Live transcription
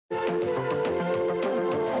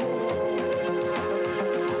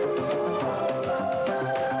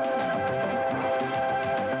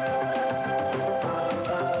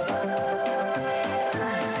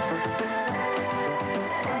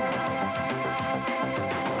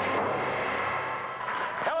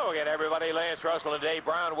Everybody, Lance Russell and Dave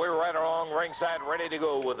Brown. We're right along ringside, ready to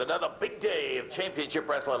go with another big day of championship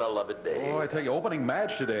wrestling. I love it, Dave. Oh, I tell you, opening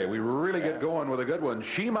match today. We really get going with a good one.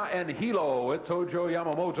 Shima and Hilo with Tojo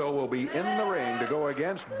Yamamoto will be in the ring to go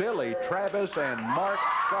against Billy Travis and Mark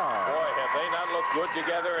Starr. Boy, have they not looked good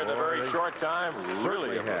together in a very short time?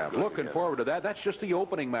 Really have. Looking forward to that. That's just the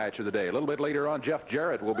opening match of the day. A little bit later on, Jeff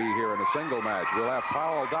Jarrett will be here in a single match. We'll have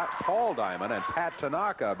Paul Diamond and Pat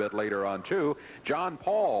Tanaka a bit later on, too. John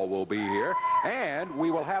Paul will be here, and we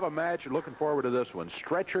will have a match. Looking forward to this one.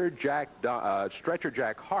 Stretcher Jack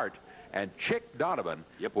Hart and Chick Donovan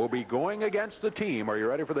will be going against the team, are you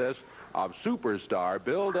ready for this, of Superstar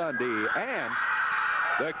Bill Dundee and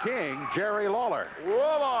the King Jerry Lawler.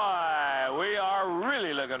 Whoa, boy! We are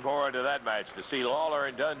really looking forward to that match, to see Lawler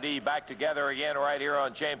and Dundee back together again right here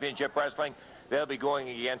on Championship Wrestling. They'll be going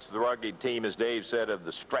against the rugged team, as Dave said, of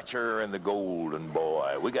the Stretcher and the Golden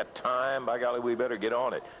Boy. We got time. By golly, we better get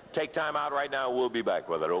on it. Take time out right now. We'll be back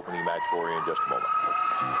with an opening match for you in just a moment.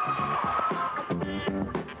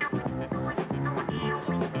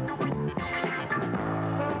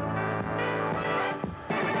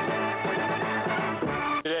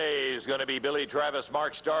 Today is going to be Billy Travis,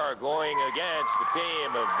 Mark Starr going against the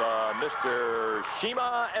team of Mr.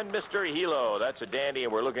 Shima and Mr. Hilo. That's a dandy,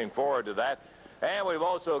 and we're looking forward to that. And we've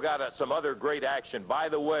also got some other great action. By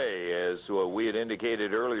the way, as we had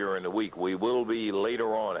indicated earlier in the week, we will be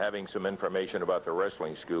later on having some information about the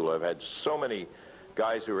wrestling school. I've had so many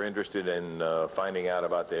guys who are interested in finding out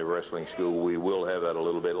about the wrestling school. We will have that a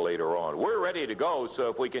little bit later on. We're ready to go, so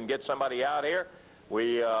if we can get somebody out here,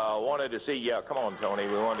 we wanted to see, yeah, come on, Tony.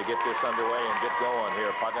 We wanted to get this underway and get going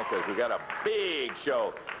here, partner, because we got a big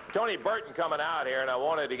show. Tony Burton coming out here, and I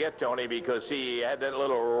wanted to get Tony because he had that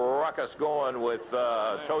little ruckus going with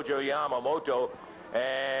Tojo Yamamoto,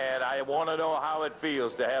 and I want to know how it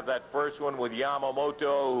feels to have that first one with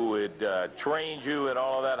Yamamoto, who had trained you and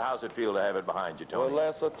all of that. How's it feel to have it behind you, Tony? Well,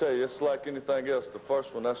 Lance, I'll tell you, it's like anything else. The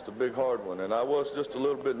first one, that's the big hard one, and I was just a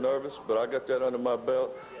little bit nervous, but I got that under my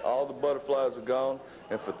belt. All the butterflies are gone,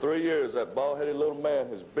 and for 3 years, that bald-headed little man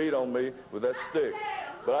has beat on me with that stick.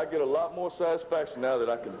 But I get a lot more satisfaction now that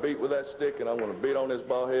I can beat with that stick, and I'm going to beat on his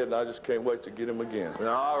bald head, and I just can't wait to get him again.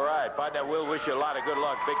 All right, partner, we'll wish you a lot of good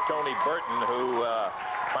luck. Big Tony Burton, who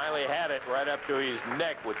finally had it right up to his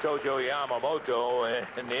neck with Tojo Yamamoto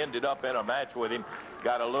and ended up in a match with him.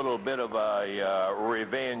 Got a little bit of a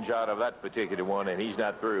revenge out of that particular one, and he's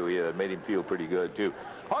not through. He made him feel pretty good, too.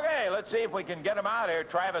 Okay, let's see if we can get him out here.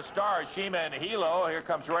 Travis Starr, Shima and Hilo. Here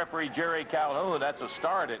comes referee Jerry Calhoun. That's a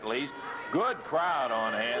start, at least. Good crowd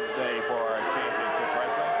on hand today for our championship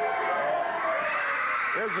wrestling.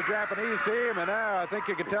 Here's the Japanese team, and now I think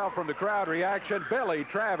you can tell from the crowd reaction, Billy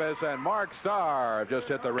Travis and Mark Starr have just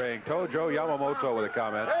hit the ring. Tojo Yamamoto with a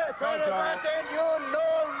comment. Hey, Tony Martin, you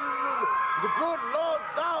know the good Lord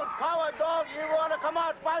down power dog. You want to come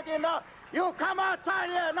out fighting now? You come outside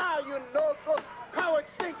here now, you know good coward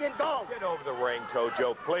stinking dog. Get over the ring,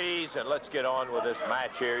 Tojo, please, and let's get on with this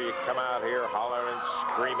match here. You come out here hollering,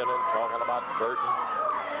 screaming, and talking about Burton.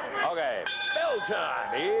 Okay, bell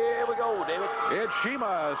time. Here we go, David. It's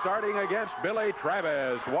Shima starting against Billy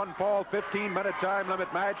Travis. 1 fall, 15-minute time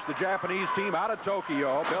limit match. The Japanese team out of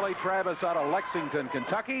Tokyo. Billy Travis out of Lexington,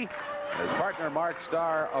 Kentucky. His partner, Mark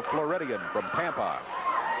Starr, a Floridian from Tampa.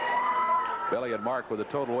 Billy and Mark with a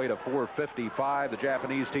total weight of 455. The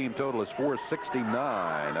Japanese team total is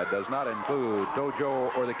 469. That does not include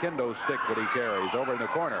Tojo or the kendo stick that he carries over in the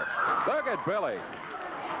corner. Look at Billy.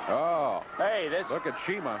 Oh. Hey, look at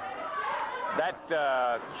Shima.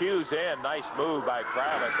 That cues in. Nice move by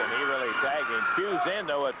Travis, and he really tagged him. Cues in,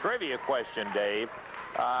 though, a trivia question, Dave.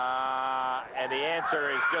 And the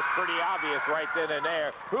answer is just pretty obvious right then and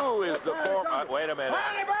there. Who is the former... wait a minute.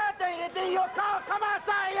 Tony Burton, you come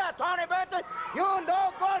outside here, Tony Burton. You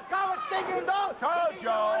no good coward stinking dog. Tojo. You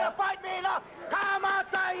want to fight me now? Come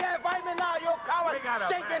outside here, fight me now, you coward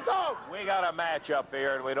stinking dog. We got a match up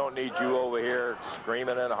here, and we don't need you over here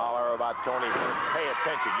screaming and hollering about Tony Burton. Pay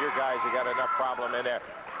attention. Your guys have got enough problem in there.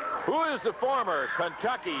 Who is the former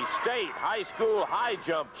Kentucky State High School high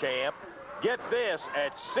jump champ? Get this,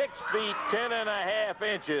 at 6 feet 10 1/2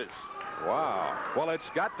 inches. Wow. Well, it's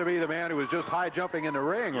got to be the man who was just high jumping in the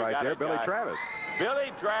ring right there, Billy Travis.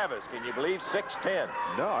 Billy Travis, can you believe 6'10"?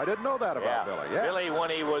 No, I didn't know that about Billy. Yeah. Billy,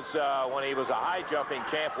 when he was a high jumping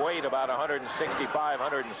champ, weighed about 165,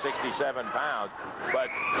 167 pounds. But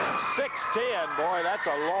 6'10", boy, that's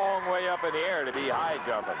a long way up in the air to be high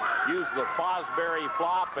jumping. Used the Fosbury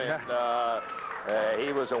flop, and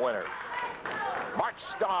he was a winner. Mark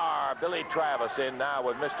Starr, Billy Travis in now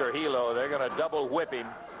with Mr. Hilo. They're going to double whip him.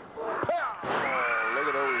 Oh, look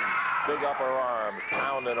at those big upper arms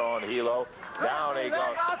pounding on Hilo. Down he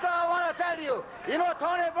goes. Also, I want to tell you,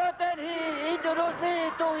 Tony Burton, he introduced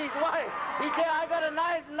me to his wife. He said, I got a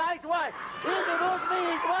nice wife. He introduced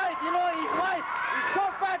me his wife. His wife is so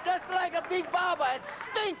fat, just like a big baba. It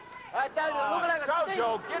stinks. I tell you, look like a stink.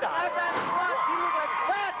 Jojo, get out. She look like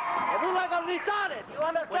fat. It look like a retarded. You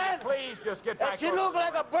understand? Please just get back. She look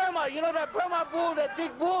like a Burma. You know that Burma bull, that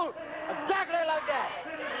big bull? Exactly like that.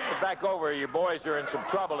 Get back over. You boys are in some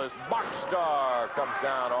trouble as Mark Starr comes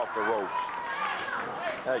down off the ropes.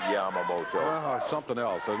 That Yamamoto. Oh, something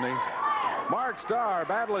else, isn't he? Mark Starr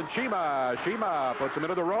battling Shima. Shima puts him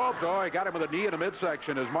into the ropes. Oh, he got him with a knee in the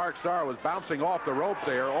midsection as Mark Starr was bouncing off the ropes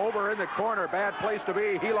there. Over in the corner, bad place to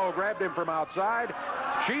be. Hilo grabbed him from outside.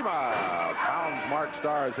 Shima pounds Mark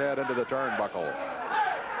Starr's head into the turnbuckle.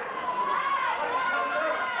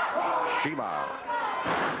 Shima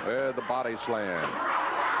with the body slam.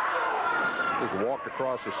 Just walked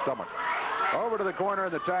across his stomach. Over to the corner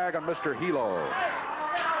in the tag on Mr. Hilo.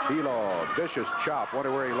 Hilo, vicious chop.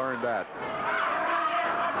 Wonder where he learned that.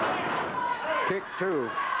 Kick two.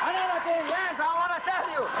 Another thing, yes, I want to tell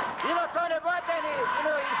you. Tony Burton, his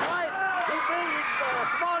wife, he brings his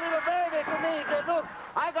small little baby to me. He said, look,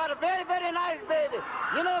 I got a very, very nice baby.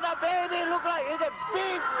 That baby look like he's a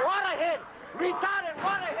big waterhead. Retarded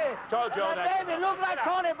waterhead. Told you that baby look like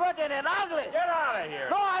Tony Burton and ugly. Get out of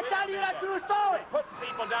here. No, I tell you that true story. Putting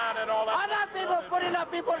people down and all that. I'm not people putting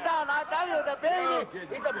up people down. I tell you, the baby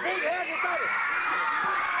is a big head retarded.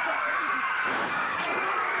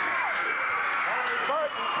 Tony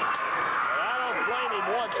Burton. And I don't blame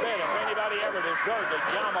him one bit. If anybody ever deserves it,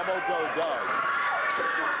 Yamamoto does.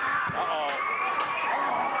 Uh-oh.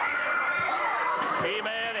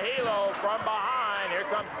 He-Man Hilo from behind. Here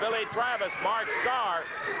comes Billy Travis, Mark Starr.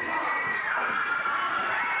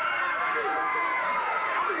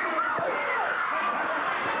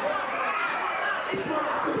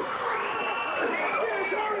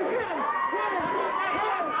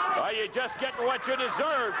 Well, you're just getting what you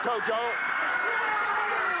deserve, Tojo.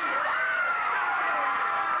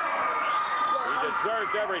 He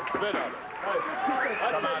deserved every bit of it.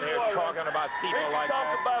 Come out here talking about people like that. He can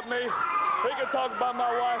talk about me. He can talk about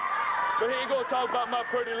my wife. But he ain't gonna talk about my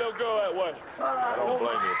pretty little girl that way. I don't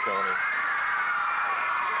blame you, Tony.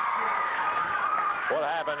 What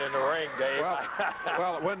happened in the ring, Dave?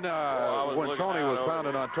 Well, when Tony was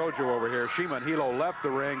pounding on Tojo over here, Shima and Hilo left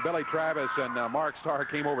the ring. Billy Travis and Mark Starr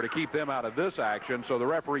came over to keep them out of this action, so the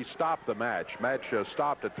referee stopped the match. Match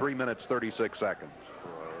stopped at 3 minutes, 36 seconds.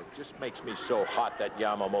 It just makes me so hot, that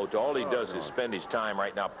Yamamoto. All he does is spend his time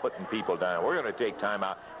right now putting people down. We're going to take time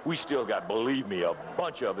out. We still got, believe me, a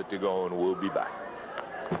bunch of it to go, and we'll be back.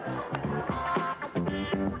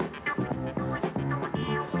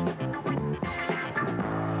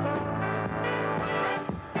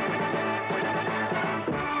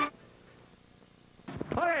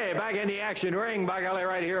 Hey, back in the action ring, by golly,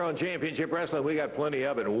 right here on Championship Wrestling. We got plenty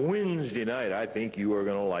of it. Wednesday night, I think you are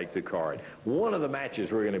going to like the card. One of the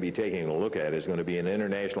matches we're going to be taking a look at is going to be an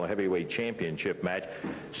International Heavyweight Championship match.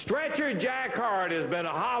 Stretcher Jack Hart has been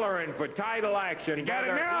hollering for title action. He got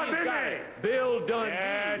it now, didn't he? Bill Dundee.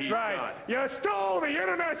 Yeah, that's right. You stole the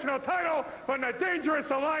international title from the Dangerous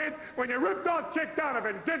Alliance when you ripped off Chick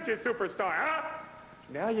Donovan, didn't you, superstar, huh?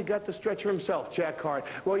 Now you got the Stretcher himself, Jack Hart.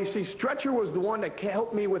 Well, you see, Stretcher was the one that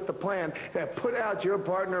helped me with the plan that put out your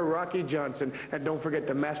partner, Rocky Johnson. And don't forget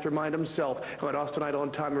the mastermind himself, who had Austin Idol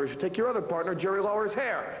and Tom Rivers take your other partner, Jerry Lawler's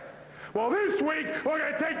hair. Well, this week, we're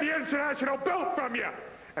going to take the international belt from you.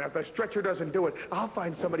 And if the Stretcher doesn't do it, I'll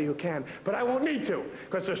find somebody who can. But I won't need to,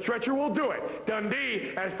 because the Stretcher will do it.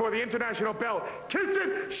 Dundee, as for the international belt, kiss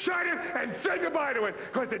it, shine it, and say goodbye to it,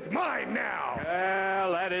 because it's mine now.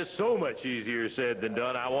 Well, that is so much easier said than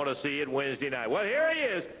done. I want to see it Wednesday night. Well, here he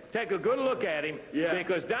is, take a good look at him. Yeah.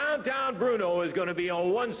 Because downtown Bruno is going to be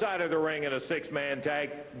on one side of the ring in a six-man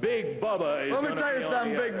tag. Big Bubba is Let going me to tell be you on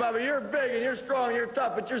something, the Big other. Bubba. You're big and you're strong and you're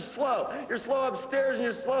tough, but you're slow. You're slow upstairs and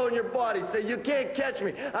you're slow in your body. So you can't catch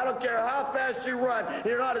me. I don't care how fast you run.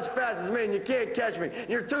 You're not as fast as me and you can't catch me.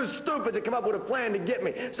 You're too stupid to come up with a plan to get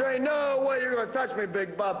me. So there ain't no way you're going to touch me,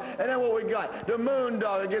 Big Bub. And then what we got? The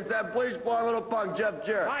Moondog against that bleach-blonde little punk, Jeff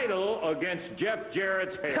Jarrett. Title against Jeff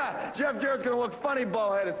Jarrett's hair. Ha, Jeff Jarrett's going to look funny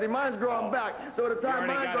bald-headed. See, mine's growing back. So by the time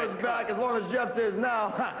already mine got goes it back, as long as Jeff's is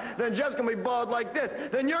now, then Jeff's going to be bald like this.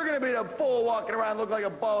 Then you're going to be the fool walking around looking like a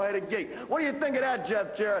bald-headed geek. What do you think of that,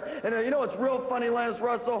 Jeff Jarrett? And you know what's real funny, Lance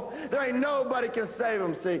Russell? There ain't nobody can save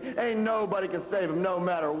him, see? Ain't nobody can save him no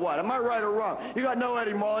matter what. Am I right or wrong? You got no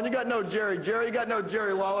Eddie Mullen. You got no Jerry, you got no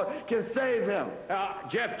Jerry Lawler. Can save him.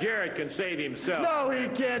 Jeff Jarrett can save himself. No, he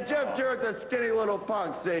can't. Jeff Jarrett's a skinny little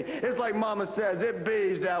punk, see? It's like Mama says, it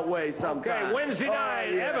bees that way sometimes. Okay, Wednesday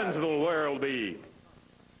night, yeah. Evansville, where it'll be.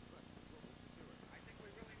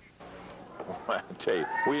 I tell you,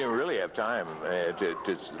 we didn't really have time to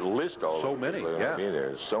list all So of many, them. yeah.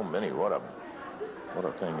 There's so many. What a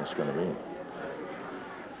thing it's going to be.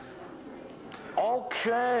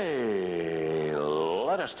 Okay,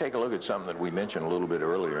 let us take a look at something that we mentioned a little bit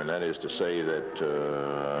earlier, and that is to say that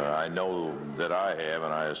I know that I have,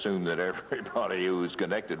 and I assume that everybody who's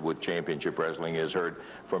connected with championship wrestling has heard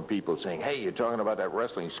from people saying, hey, you're talking about that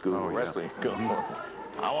wrestling school, school.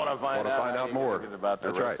 I want to find out more about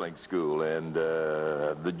the wrestling school, and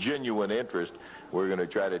the genuine interest. We're going to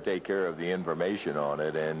try to take care of the information on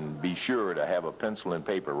it, and be sure to have a pencil and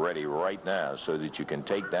paper ready right now so that you can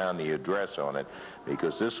take down the address on it,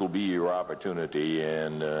 because this will be your opportunity.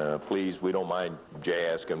 And please, we don't mind Jay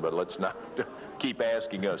asking, but let's not keep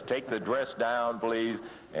asking us. Take the address down, please,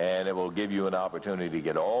 and it will give you an opportunity to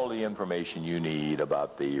get all the information you need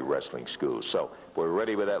about the wrestling school. So if we're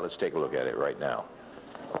ready with that, let's take a look at it right now.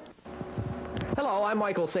 Hello, I'm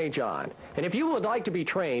Michael St. John, and if you would like to be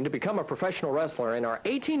trained to become a professional wrestler and are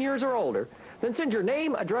 18 years or older, then send your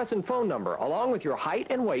name, address, and phone number, along with your height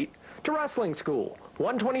and weight, to Wrestling School,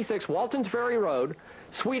 126 Waltons Ferry Road,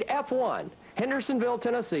 Suite F1, Hendersonville,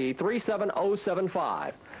 Tennessee,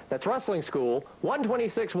 37075. That's Wrestling School,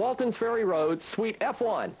 126 Waltons Ferry Road, Suite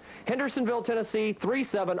F1, Hendersonville, Tennessee,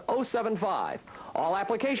 37075. All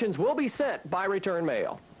applications will be sent by return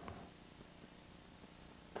mail.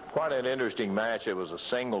 Quite an interesting match. It was a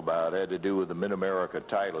single bout. It had to do with the Mid-America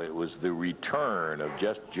title. It was the return of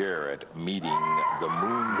Jeff Jarrett meeting the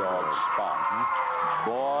Moondog Spot.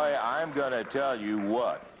 Boy, I'm going to tell you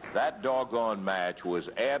what. That doggone match was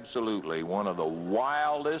absolutely one of the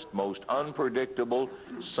wildest, most unpredictable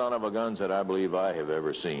son-of-a-guns that I believe I have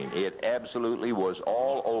ever seen. It absolutely was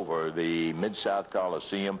all over the Mid-South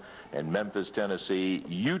Coliseum in Memphis, Tennessee.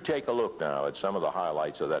 You take a look now at some of the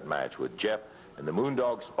highlights of that match with Jeff and the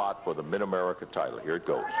Moondog Spot for the Mid-America title. Here it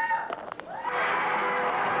goes.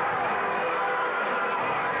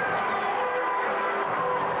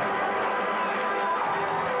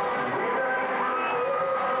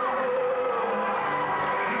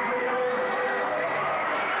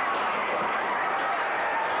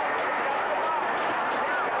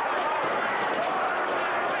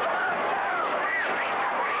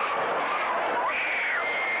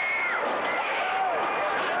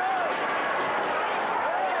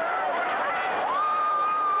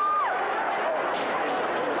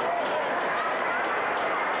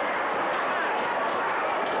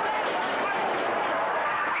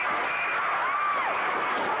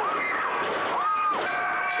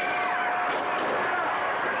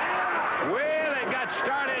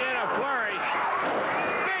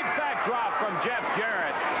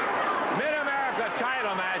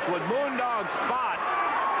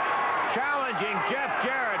 Jeff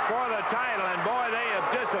Jarrett for the title, and boy, they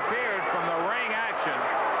have disappeared from the ring action.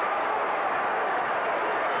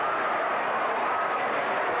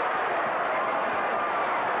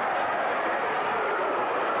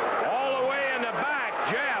 All the way in the back,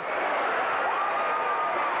 Jeff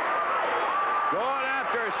going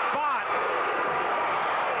after Spot.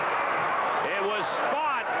 It was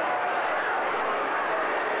Spot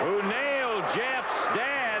who nailed Jeff's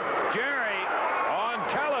dad, Jerry, on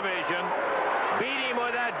television. Beat him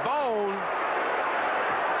with that bone.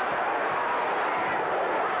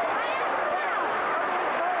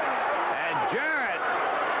 And Jarrett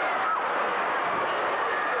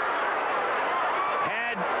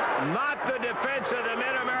had not the defense of the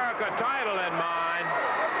Mid-America title in mind.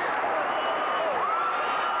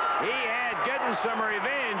 He had getting some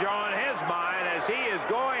revenge on his mind as he is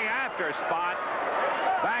going after Spot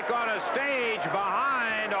back on a stage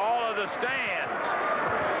behind all of the stands.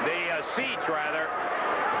 The seats, rather.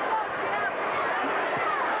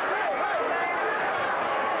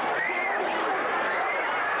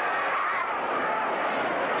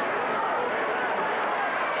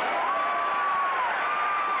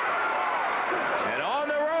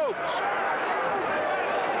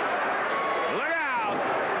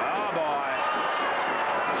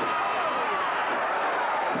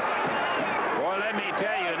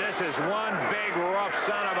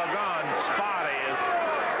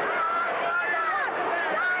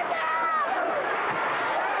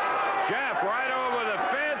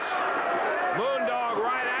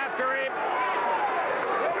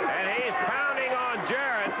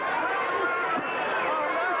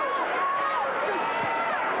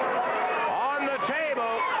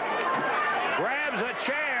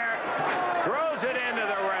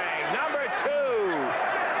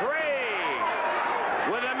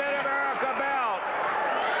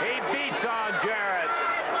 beats on Jarrett.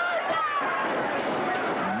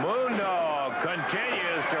 Moondog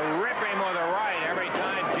continues to rip him with a right every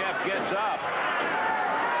time Jeff gets up.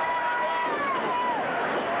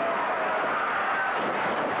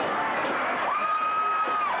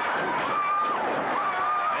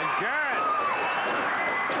 And Jarrett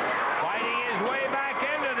fighting his way back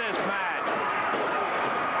into this match.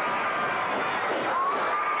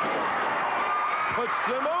 Puts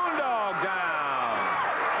the Moondog down.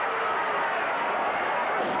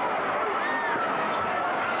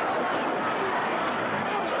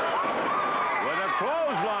 With a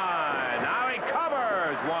clothesline. Now he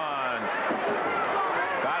covers one.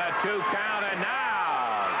 Got a 2 count, and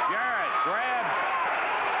now Jarrett grabs.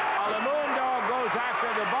 The Moondog goes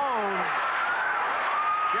after the bone.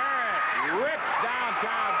 Jarrett rips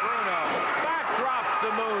downtown Bruno. Back drops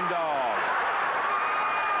the Moondog.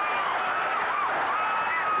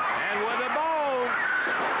 And with the bone,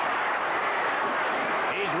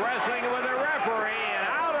 he's wrestling with the referee, and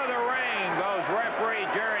out of the ring goes referee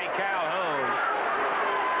Jerry Calhoun.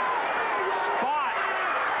 Spot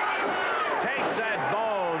takes that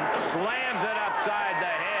bone, slams it upside the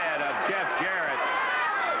head of Jeff Jarrett.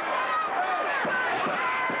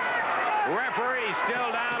 Referee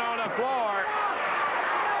still down on the floor.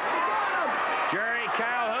 Jerry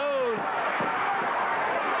Calhoun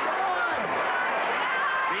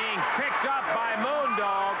being picked up by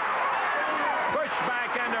Moondog, pushed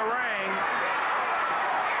back in the ring.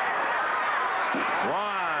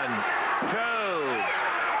 1, 2,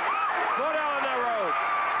 foot on the rope,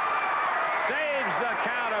 saves the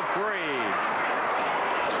count of 3.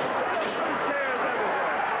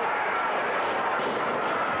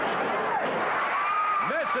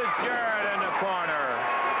 Misses Jarrett in the corner.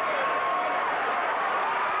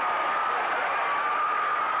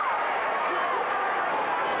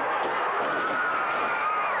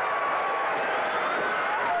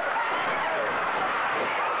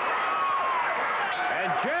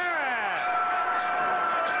 And Jarrett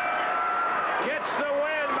gets the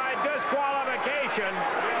win by disqualification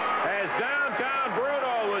as downtown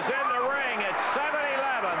Bruno was in the ring at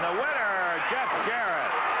 7-11. The winner, Jeff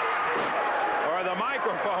Jarrett. Or the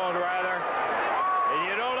microphone, rather. And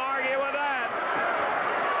you don't argue with that.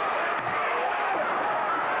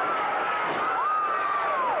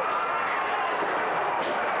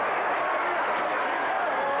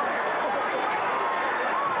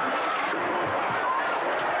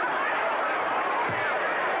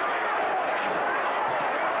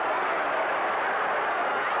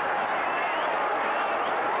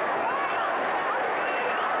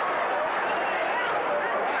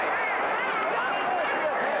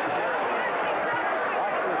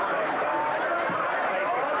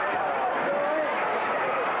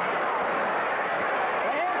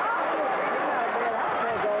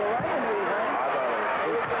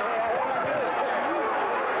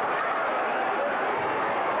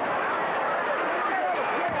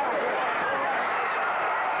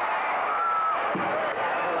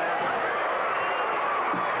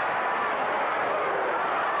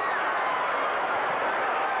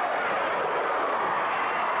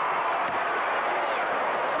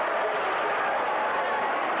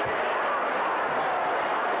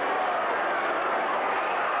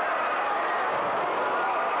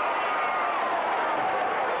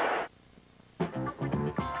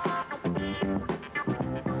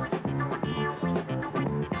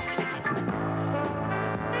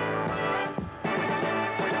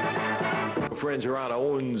 Friends around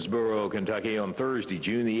Owensboro, Kentucky on Thursday,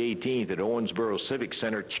 June the 18th at Owensboro Civic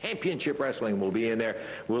Center. Championship Wrestling will be in there.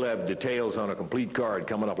 We'll have details on a complete card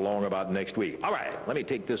coming up along about next week. All right, let me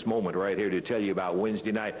take this moment right here to tell you about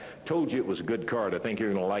Wednesday night. Told you it was a good card. I think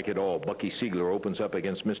you're going to like it all. Bucky Siegler opens up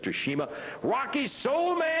against Mr. Shima. Rocky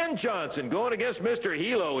Soulman Johnson going against Mr.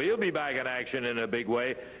 Hilo. He'll be back in action in a big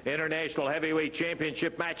way. International Heavyweight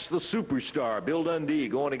Championship match, the Superstar, Bill Dundee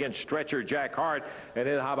going against Stretcher Jack Hart. And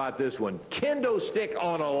then how about this one? Kendo stick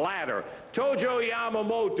on a ladder. Tojo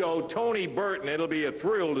Yamamoto, Tony Burton. It'll be a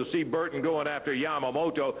thrill to see Burton going after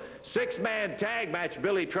Yamamoto. 6-man tag match,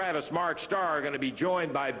 Billy Travis, Mark Starr are going to be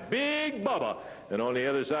joined by Big Bubba. And on the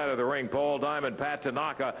other side of the ring, Paul Diamond, Pat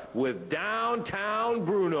Tanaka with downtown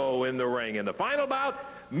Bruno in the ring. In the final bout,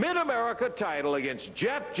 Mid-America title against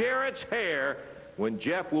Jeff Jarrett's hair, when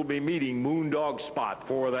Jeff will be meeting Moondog Spot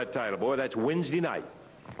for that title. Boy, that's Wednesday night.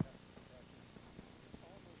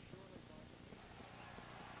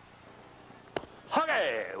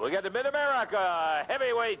 Okay, we got the Mid-America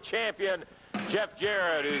heavyweight champion, Jeff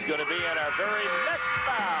Jarrett, who's going to be in our very next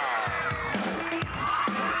bout.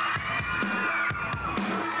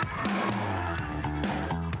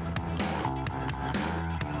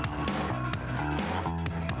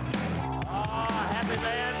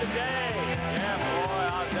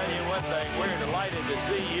 one thing. We're delighted to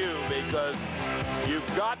see you because you've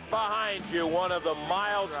got behind you one of the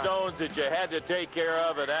milestones that you had to take care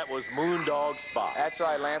of, and that was Moondog Spot. That's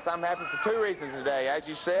right, Lance. I'm happy for two reasons today. As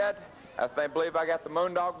you said, I believe I got the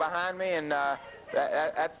Moondog behind me, and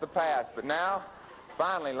that's the past. But now,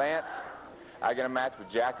 finally, Lance, I get a match with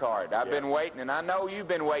Jack Hart. I've been waiting, and I know you've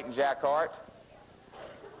been waiting, Jack Hart.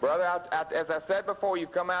 Brother, as I said before, you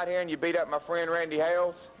come out here and you beat up my friend Randy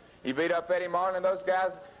Hales. You beat up Eddie Marlin. Those guys,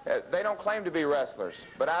 they don't claim to be wrestlers,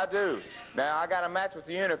 but I do. Now, I got a match with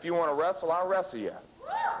you, and if you want to wrestle, I'll wrestle you.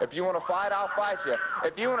 If you want to fight, I'll fight you.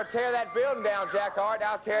 If you want to tear that building down, Jack Hart,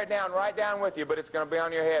 I'll tear it down right down with you, but it's going to be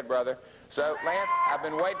on your head, brother. So, Lance, I've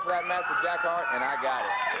been waiting for that match with Jack Hart, and I got it.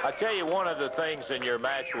 I tell you, one of the things in your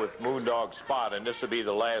match with Moondog Spot, and this will be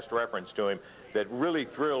the last reference to him, that really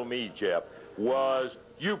thrilled me, Jeff, was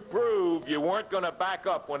you proved you weren't going to back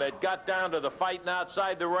up. When it got down to the fighting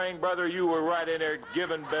outside the ring, brother, you were right in there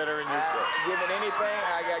giving better than you could. Giving anything,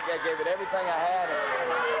 I gave it everything I had.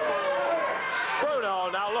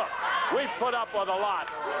 Bruno, now look, we've put up with a lot.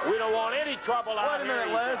 We don't want any trouble out here. Wait a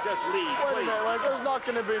minute, Lance. Just leave, Wait a minute, Lance. There's not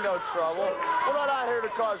going to be no trouble. We're not out here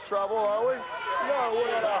to cause trouble, are we? No,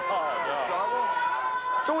 we're not out here to cause trouble.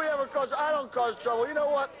 Do we ever cause? I don't cause trouble. You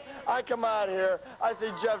know what? I come out here, I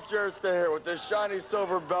see Jeff Jarrett stand here with this shiny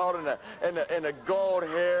silver belt and the gold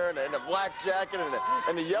hair and the black jacket and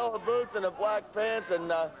the yellow boots and the black pants and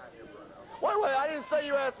wait, I didn't say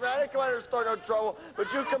you asked me. I didn't come out here to start no trouble, but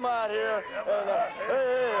you come out here and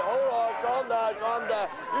hey, hold on, calm down.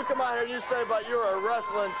 You come out here and you say about you're a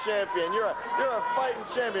wrestling champion. You're a fighting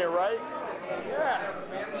champion, right? Yeah.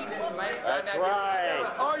 That's right.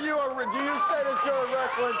 Do you say that you're a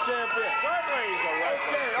wrestling champion? Certainly he's a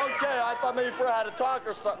wrestler. Okay. I thought maybe Fred had to talk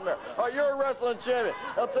or something there. All right, you're a wrestling champion.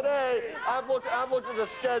 Now today, I've looked at the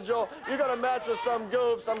schedule. You're gonna match with some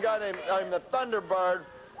goof, some guy named the Thunderbird.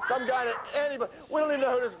 Some guy that anybody, we don't even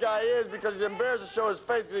know who this guy is because he's embarrassed to show his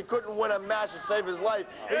face because he couldn't win a match to save his life.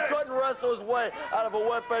 He couldn't wrestle his way out of a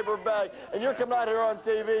wet paper bag. And you're coming out here on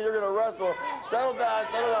TV, you're going to wrestle. Settle down,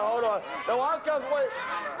 hold on. Now, how comes, wait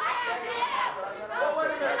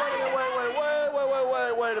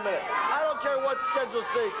a minute. I don't care what schedule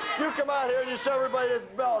see. You come out here and you show everybody this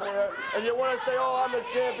belt here, and you want to say, oh, I'm the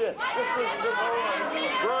champion.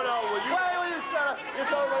 Bruno, will you... Wait, will you shut up? You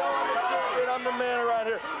told me, oh, I'm the champion, I'm the man around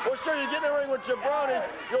here. Well, sure, you get in the ring with jabronis,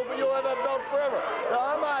 you'll have that belt forever. Now,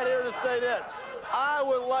 I'm out here to say this. I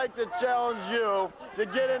would like to challenge you to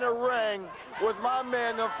get in a ring with my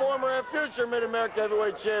man, the former and future Mid-America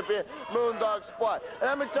Heavyweight Champion, Moondog Spot. And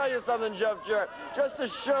let me tell you something, Jeff Jarrett, just to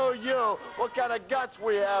show you what kind of guts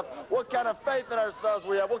we have, what kind of faith in ourselves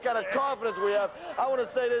we have, what kind of confidence we have, I want to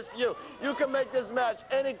say this to you. You can make this match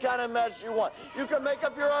any kind of match you want. You can make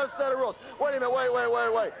up your own set of rules. Wait a minute, wait.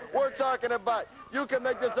 We're talking about, you can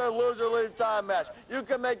make this a loser leave time match. You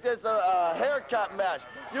can make this a haircut match.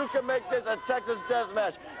 You can make this a Texas death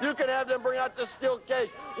match. You can have them bring out the steel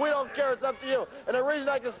cage. We don't care. It's up to you. And the reason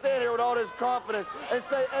I can stand here with all this confidence and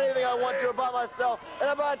say anything I want to about myself and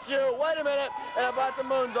about you, wait a minute, and about the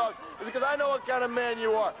Moondog, is because I know what kind of man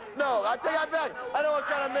you are. No, I take that back. I know what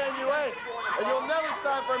kind of man you ain't. And you'll never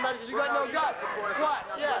sign for a match because you got no guts. What?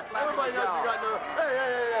 Yeah, everybody knows you got no...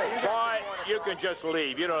 Hey. Boy, you can just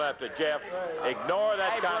leave. You don't have to, Jeff. Ignore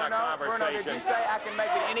that kind of conversation. Bruno, did you say I can make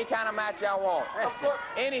it any kind of match I want?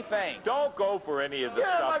 Anything. Don't go for any of the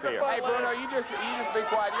stuff here. Hey, Bruno, you just be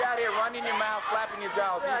quiet. You're out here running your mouth, flapping your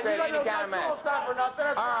jaws. You said any kind of match. All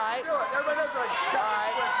right.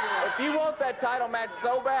 If you want that title match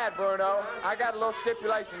so bad, Bruno, I got a little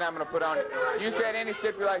stipulation I'm going to put on it. You said any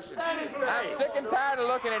stipulation. I'm sick and tired of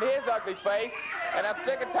looking at his ugly face, and I'm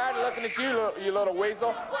sick and tired of looking at you, you little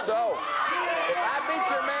weasel. So, if I beat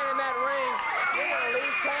your man in that ring, you're going to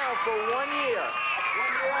leave town for 1 year.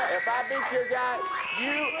 If I beat your guy,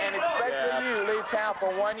 you and especially you leave town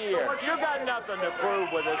for 1 year. You got nothing to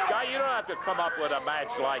prove with this guy. You don't have to come up with a match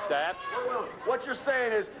like that. What you're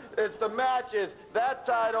saying is the match is that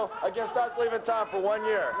title against us leaving town for 1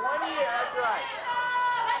 year. 1 year, that's right.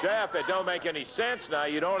 Jeff, it don't make any sense now.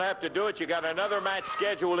 You don't have to do it. You got another match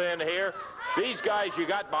scheduled in here. These guys you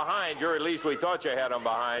got behind you, or at least we thought you had them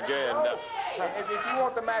behind you. And if you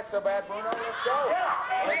want the match so bad, Bruno, let's go.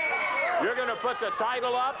 You're going to put the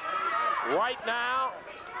title up right now?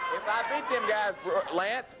 If I beat them guys,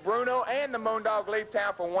 Lance, Bruno, and the Moondog leave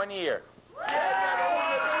town for 1 year. Wait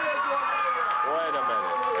a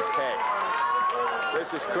minute. Okay. This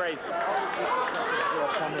is crazy.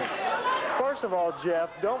 First of all, Jeff,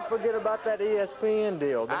 don't forget about that ESPN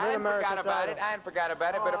deal. I ain't forgot about it. I ain't forgot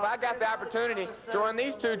about it. But if I got the opportunity to run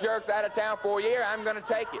these two jerks out of town for a year, I'm going to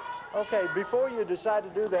take it. Okay, before you decide to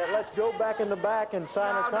do that, let's go back in the back and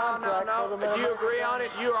sign a contract for the If you agree on it,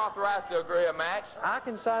 you're authorized to agree a match. I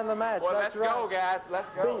can sign the match. Well, That's let's go, guys. Let's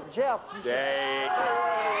go. Jeff.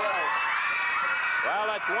 Well,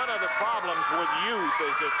 that's one of the problems with youth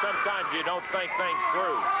is that sometimes you don't think things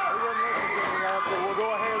through. We'll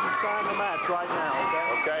go ahead and sign the match right now,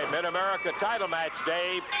 okay? Okay, Mid-America title match,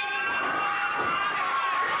 Dave.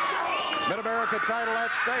 Mid-America title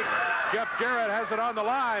at stake. Jeff Jarrett has it on the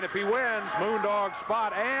line. If he wins, Moondog,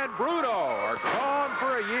 Spot, and Bruno are gone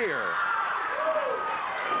for a year.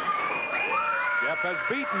 Jeff has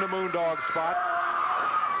beaten the Moondog Spot.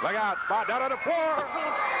 Look out, Spot down on the floor.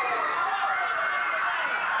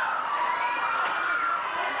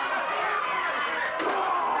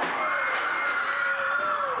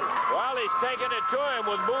 Well, he's taking it to him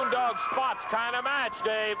with Moondog Spot's kind of match,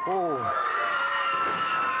 Dave. Ooh.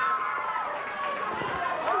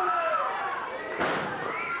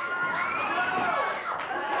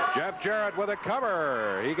 Jeff Jarrett with a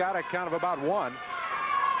cover. He got a count of about one.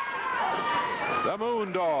 The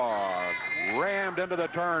Moondog rammed into the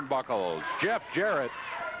turnbuckles. Jeff Jarrett,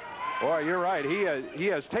 boy, you're right. He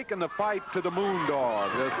has taken the fight to the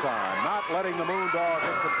Moondog this time, not letting the Moondog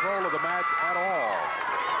in control of the match at all.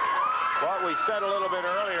 What we said a little bit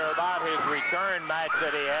earlier about his return match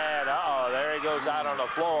that he had. Uh-oh, there he goes out on the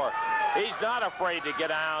floor. He's not afraid to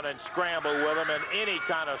get down and scramble with him in any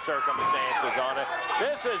kind of circumstances on it.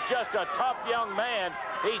 This is just a tough young man.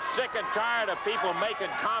 He's sick and tired of people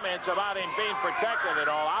making comments about him being protected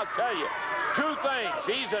and all. I'll tell you, two things.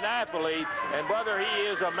 He's an athlete, and whether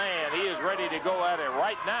he is a man, he is ready to go at it.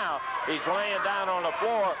 Right now, he's laying down on the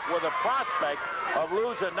floor with a prospect of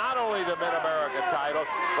losing not only the Mid-America title,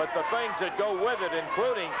 but the things that go with it,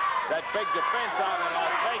 including that big defense out in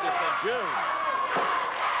Las Vegas in June.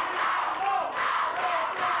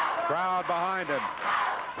 Crowd behind him.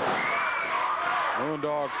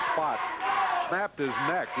 Moondog Spot snapped his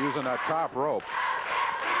neck using a top rope.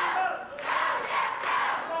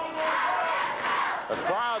 The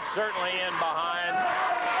crowd certainly in behind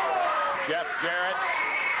Jeff Jarrett.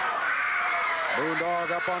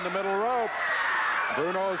 Moondog up on the middle rope.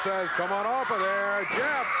 Bruno says, come on off of there.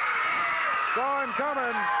 Jeff saw him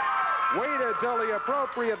coming, waited till the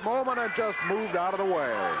appropriate moment and just moved out of the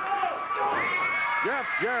way. Jeff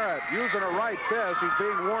Jarrett using a right fist. He's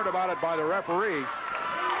being warned about it by the referee.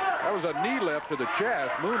 That was a knee lift to the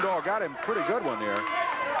chest. Moondog got him pretty good one there.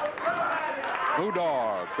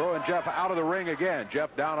 Moondog throwing Jeff out of the ring again.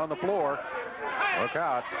 Jeff down on the floor. Look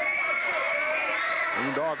out.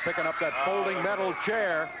 Moondog picking up that folding metal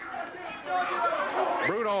chair.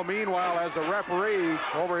 Bruno, meanwhile, as the referee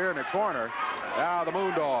over here in the corner. Now the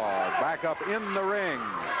Moondog back up in the ring.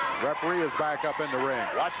 Referee is back up in the ring.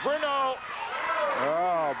 Watch Bruno.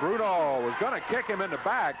 Oh, Bruno was going to kick him in the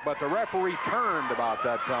back, but the referee turned about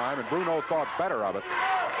that time, and Bruno thought better of it.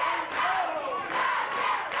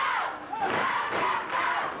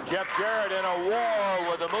 Jeff Jarrett in a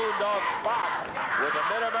war with the Moondog Spot with the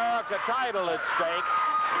Mid-America title at stake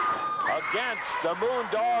against the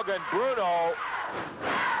Moondog and Bruno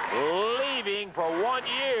leaving for 1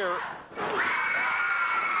 year.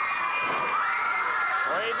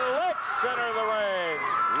 Trading licks center of the ring.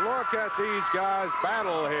 Look at these guys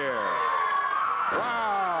battle here.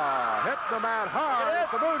 Wow, hit the mat hard.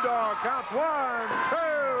 The Moondog counts 1,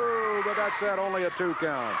 2, but that's it, only a 2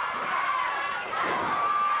 count.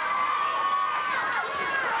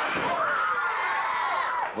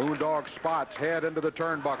 Moondog Spot's head into the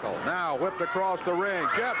turnbuckle. Now whipped across the ring.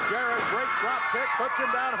 Jeff Jarrett, great drop kick, puts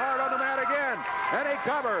him down hard on the mat again. And he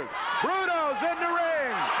covers. Bruno's in the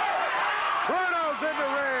ring. Bruno's in the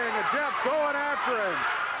ring, and Jeff going after him.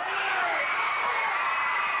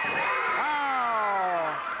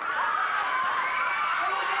 Ow!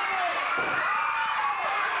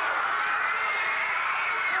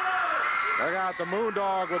 They got the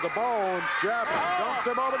Moondog with the bone. Jeff dumps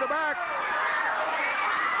him over the back.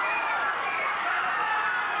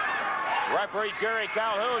 Referee Jerry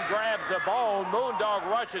Calhoun grabs the bone. Moondog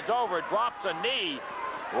rushes over, drops a knee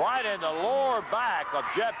right in the lower back of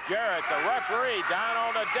Jeff Jarrett. The referee down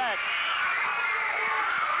on the deck.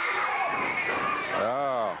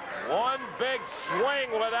 Oh. One big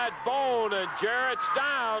swing with that bone, and Jarrett's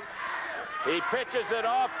down. He pitches it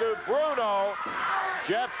off to Bruno.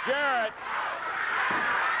 Jeff Jarrett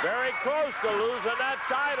very close to losing that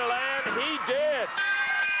title, and he did.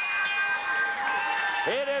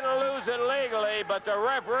 He didn't lose losing legally, but the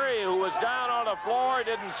referee, who was down on the floor,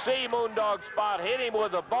 didn't see Moondog's spot, hit him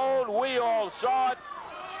with a bone. We all saw it,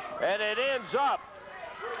 and it ends up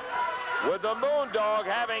with the Moondog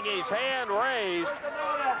having his hand raised.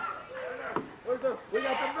 We got the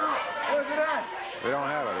belt. Where's it at? We don't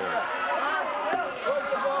have it here. Where's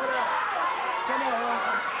the ball at? Come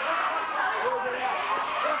on,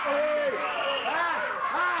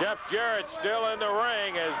 Jeff Jarrett still in the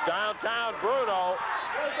ring as downtown Bruno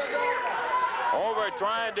over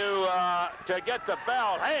trying to get the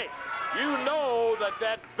belt. Hey, you know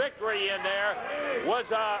that victory in there was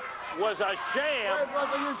a sham.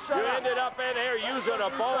 You ended up in here using a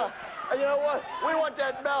ball. You know what? We want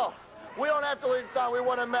that belt. We don't have to leave time. We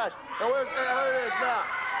want a match. And here it is now.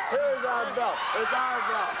 Here's our belt. It's our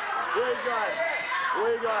belt. We got it.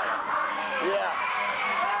 We got it. Yeah.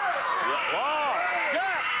 Whoa,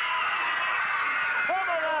 Jeff!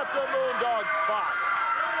 Coming after Moondog's spot.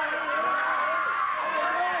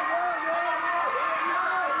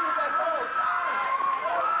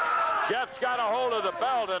 Jeff's got a hold of the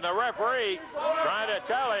belt, and the referee trying to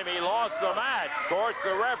tell him he lost the match. Of course,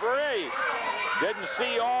 the referee didn't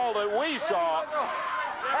see all that we saw.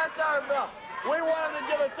 That's our belt. We wanted to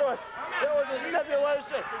give it to us. There was a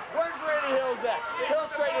stipulation. Where's Randy Hills at? He'll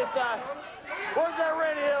straighten this out. Where's that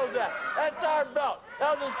Randy Hills at? That's our belt.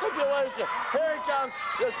 That was a stipulation. Here he comes.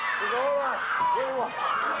 Just hold on. Give him one.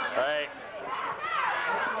 Hey.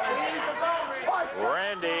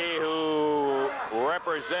 Randy, who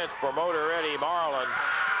represents promoter Eddie Marlin,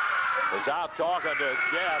 is out talking to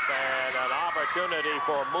Jeff, and an opportunity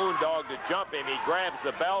for Moondog to jump him. He grabs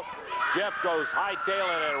the belt. Jeff goes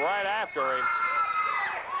hightailing it right after him.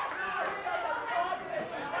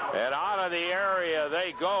 And out of the area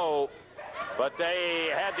they go, but they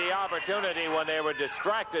had the opportunity when they were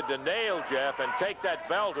distracted to nail Jeff and take that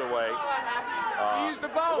belt away. Use the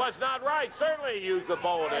bone. It was not right. Certainly he used the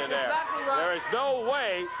bone in there. Exactly right. There is no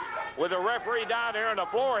way, with the referee down here on the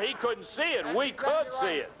floor, he couldn't see it. We could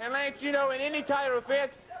see it. And Lance, you know, in any title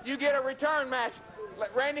defense, you get a return match.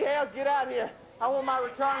 Let Randy Hales get out here. I want my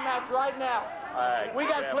return match right now. We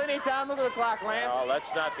got Jeff, plenty of time. Look at the clock, Lance. No, that's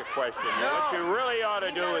not the question. No. What you really ought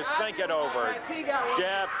to do is think it over.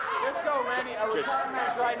 Jeff. Let's go, Randy. A return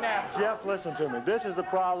match right now. Jeff, listen to me. This is the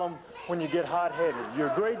problem when you get hot-headed. You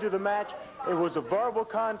agreed to the match. It was a verbal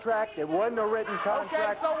contract. It wasn't a written contract.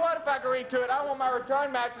 Okay, so what if I agree to it? I want my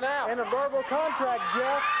return match now. And a verbal contract,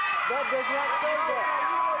 Jeff, that does not say that.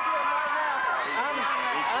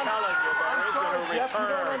 He's telling you there isn't a Jeff, you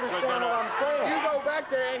don't return. understand what I'm saying. You go back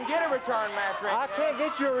there and get a return match, Randy. I can't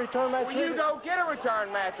get you a return match. Well, you go get a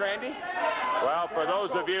return match, Randy. Well, for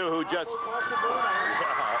those of you who just,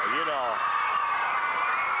 you know,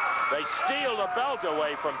 they steal the belt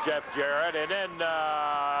away from Jeff Jarrett, and then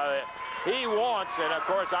he wants, and of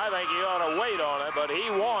course I think he ought to wait on it, but he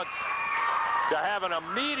wants to have an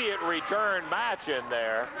immediate return match in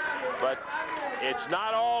there. But it's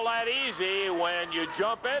not all that easy when you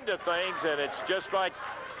jump into things, and it's just like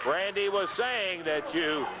Randy was saying, that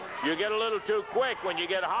you get a little too quick when you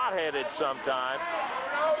get hot-headed sometimes.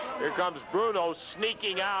 Here comes Bruno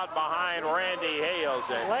sneaking out behind Randy Hales.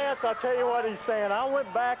 And Lance, I'll tell you what he's saying. I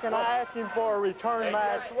went back and I asked him for a return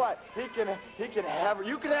match. Guess what? You can have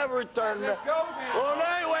a return match. Well,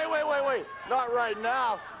 no, wait. Not right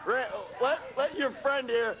now. Let your friend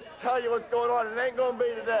here tell you what's going on. It ain't going to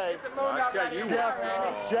be today.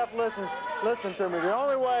 Jeff, listen to me. The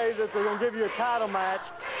only way that they're going to give you a title match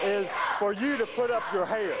is for you to put up your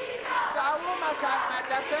hair. I want my title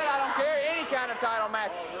match. I said I don't care any kind of title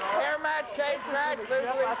match. Hair match, cage match,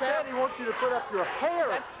 I said he wants you to put up your hair.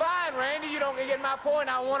 That's fine, Randy. You don't get my point.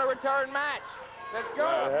 I want a return match. Let's go.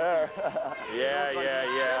 Yeah.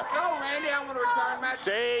 Let's go, Randy. I want a return match.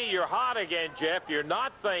 See, you're hot again, Jeff. You're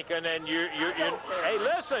not thinking, and you hey,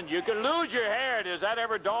 listen, you can lose your hair. Does that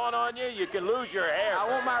ever dawn on you? You can lose your hair. I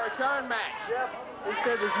want my return match. Jeff, he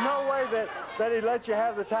said there's no way that he lets you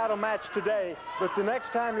have the title match today, but the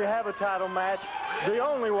next time you have a title match, the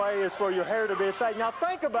only way is for your hair to be straight. Now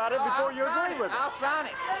think about it before you agree with it. I'll sign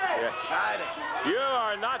it. Yes. You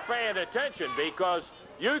are not paying attention because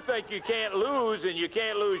you think you can't lose and you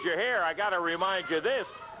can't lose your hair. I got to remind you this.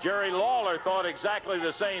 Jerry Lawler thought exactly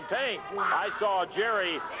the same thing. I saw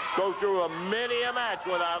Jerry go through many a match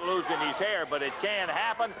without losing his hair, but it can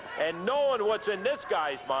happen. And knowing what's in this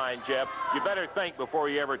guy's mind, Jeff, you better think before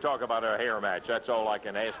you ever talk about a hair match. That's all I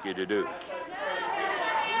can ask you to do.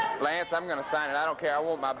 Lance, I'm going to sign it. I don't care. I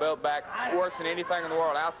want my belt back worse than anything in the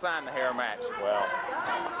world. I'll sign the hair match. Well,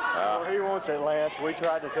 he wants it, Lance. We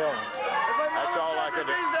tried to tell him. That's all I can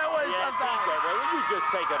do. Will you just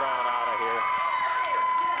take it on out of here?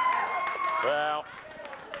 Well,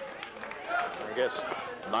 guess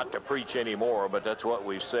not to preach anymore, but that's what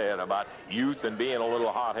we've said about youth and being a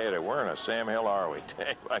little hot-headed. Where in a Sam Hill are we?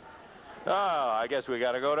 Oh, I guess we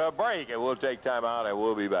got to go to a break, and we'll take time out, and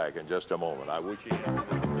we'll be back in just a moment. I wish you...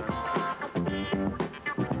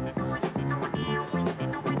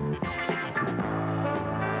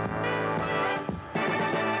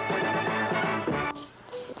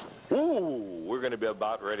 We're going to be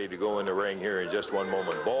about ready to go in the ring here in just one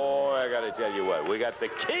moment. Boy, I got to tell you what, we got the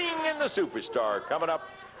King and the Superstar coming up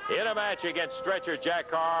in a match against Stretcher Jack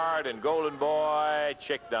Hart and Golden Boy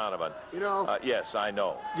Chick Donovan. You know? Yes, I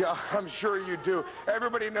know. Yeah, I'm sure you do.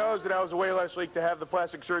 Everybody knows that I was away last week to have the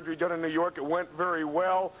plastic surgery done in New York. It went very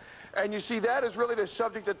well. And you see, that is really the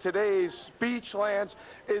subject of today's speech, Lance,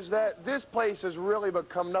 is that this place has really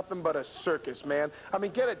become nothing but a circus, man. I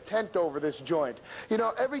mean, get a tent over this joint. You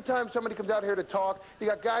know, every time somebody comes out here to talk, you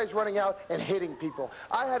got guys running out and hitting people.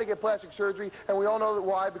 I had to get plastic surgery, and we all know that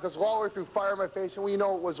why, because Lawler threw fire in my face, and we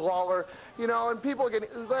know it was Lawler. You know, and people are getting,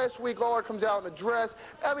 last week Lawler comes out in a dress.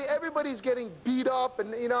 I mean, everybody's getting beat up,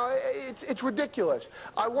 and, you know, it's ridiculous.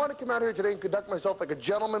 I want to come out here today and conduct myself like a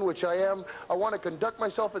gentleman, which I am. I want to conduct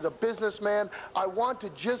myself as a businessman. I want to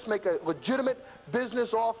just make a legitimate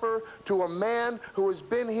business offer to a man who has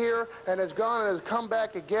been here and has gone and has come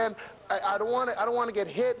back again. I don't want to get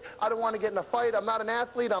hit. I don't want to get in a fight. I'm not an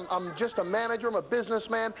athlete. I'm just a manager. I'm a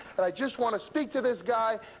businessman. And I just want to speak to this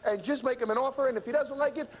guy and just make him an offer. And if he doesn't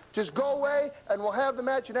like it, just go away and we'll have the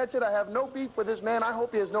match. And that's it. I have no beef with this man. I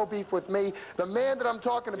hope he has no beef with me. The man that I'm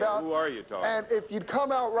talking about. Who are you talking? And if you'd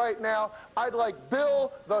come out right now, I'd like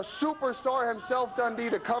Bill, the Superstar himself, Dundee,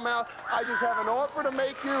 to come out. I just have an offer to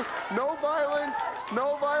make you. No violence,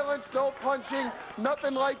 no violence, no punching,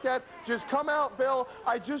 nothing like that. Just come out, Bill.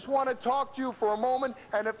 I just want to talk to you for a moment,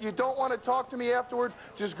 and if you don't want to talk to me afterwards,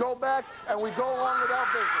 just go back and we go along with our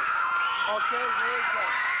business. Okay, here it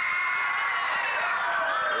goes.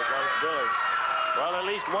 Here comes Billy. Well, at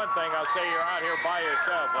least one thing, I'll say you're out here by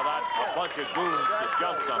yourself without a bunch of goons to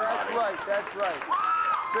jump somebody. That's right.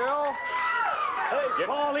 Bill? Hey,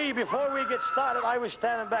 Paulie, before we get started, I was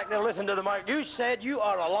standing back there listening to the mic. You said you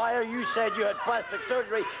are a liar. You said you had plastic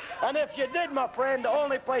surgery. And if you did, my friend, the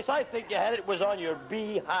only place I think you had it was on your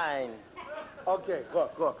behind. Okay,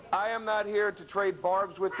 look. I am not here to trade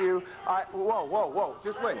barbs with you. Whoa.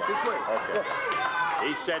 Just wait. Okay.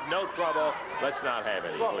 He said no trouble. Let's not have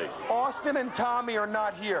any, please. Austin and Tommy are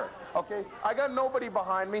not here. Okay, I got nobody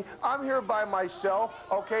behind me. I'm here by myself,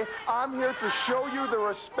 okay? I'm here to show you the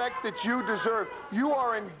respect that you deserve. You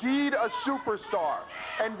are indeed a superstar.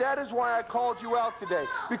 And that is why I called you out today,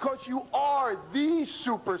 because you are the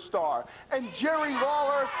superstar. And Jerry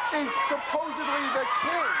Lawler is supposedly the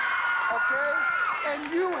king, okay?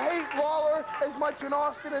 And you hate Lawler as much as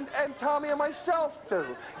Austin and Tommy and myself do.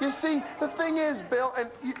 You see, the thing is, Bill, and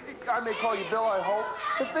I may call you Bill, I hope.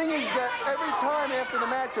 The thing is that every time after the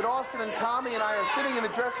match that Austin and Tommy and I are sitting in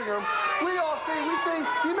the dressing room, we say,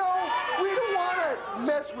 you know, we don't want to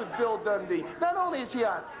mess with Bill Dundee. Not only is he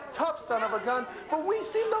a tough son of a gun, but we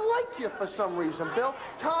seem to like you for some reason, Bill.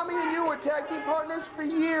 Tommy and you were tag team partners for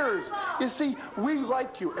years. You see, we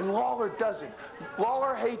like you, and Lawler doesn't.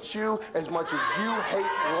 Lawler hates you as much as you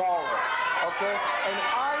hate Lawler, okay? And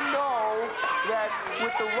I know that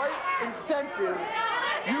with the right incentive,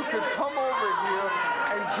 you could come over here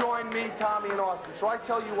and join me, Tommy, and Austin. So I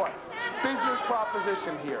tell you what, business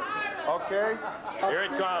proposition here, okay? Here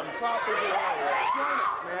it comes. Proposition. Join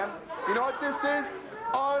us, man. You know what this is?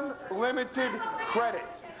 Unlimited credit.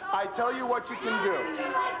 I tell you what you can do.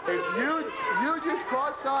 If you just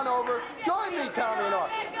cross on over, join me, Tommy and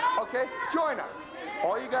Austin. Okay? Join us.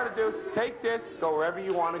 All you got to do, take this, go wherever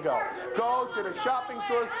you want to go. Go to the shopping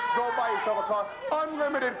stores, go buy yourself a car.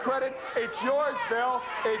 Unlimited credit. It's yours, Bill.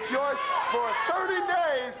 It's yours. For 30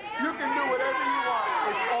 days, you can do whatever you want.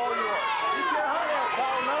 It's all yours. You can't hurt us,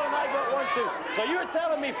 pal. No, and I don't want to. So you're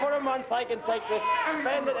telling me for a month I can take this,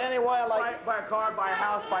 spend it any way I like? Buy a car, buy a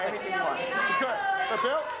house, buy anything you want. Good.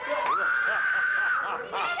 Bill?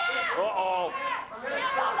 Uh-oh.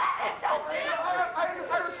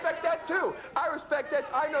 I respect that, too. I respect that.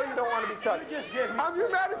 I know you don't want to be touched. I'm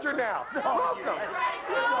your manager now. Welcome.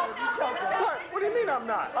 What do you mean I'm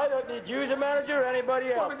not? I don't need you as a manager or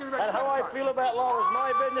anybody else. And how I feel about Lawler's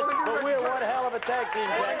my business, but we're one hell of a tag team,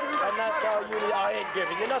 Jack. And that's how you need. I ain't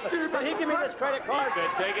giving you nothing. But he give me this credit card.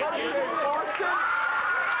 Take it, use it.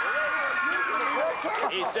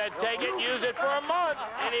 He said take it, use it for a month,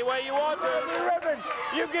 any way you want to.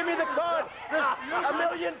 You give me the card. There's a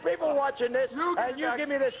million people watching this, and you give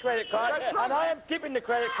me this credit card, and I am keeping the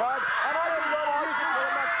credit card, and I am going to use it for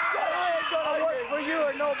a month. And I ain't going to work for you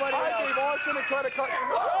or nobody else. I gave Austin a credit card.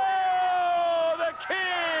 Oh, the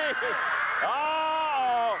king!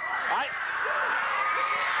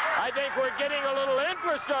 I think we're getting a little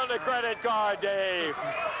interest on the credit card, Dave.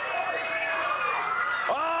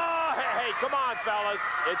 Oh, hey, come on, fellas.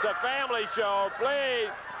 It's a family show, please.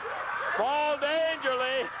 Fall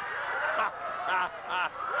dangerously.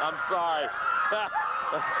 I'm sorry.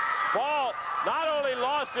 Paul not only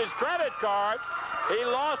lost his credit card, he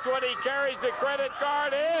lost what he carries the credit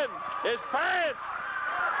card in, his pants.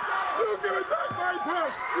 You give it back my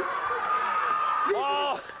pants.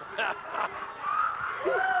 Oh.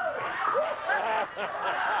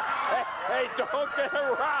 Hey, don't get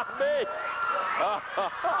around me.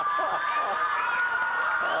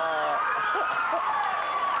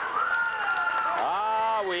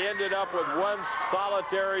 We ended up with one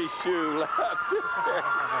solitary shoe left.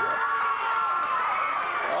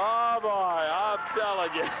 Oh, boy, I'm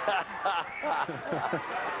telling you.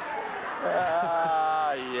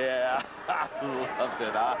 Yeah, I loved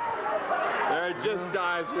it. There are just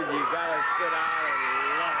times when you got to sit down and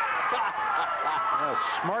A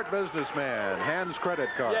smart businessman, hands credit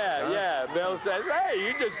card. Yeah, huh? yeah. Bill says, hey,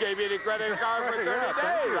 you just gave me the credit card for 30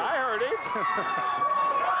 days. I heard him.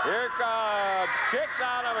 Here comes Chick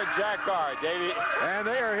Donovan, Jack Hart, Davey. And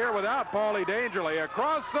they are here without Paulie Dangerly.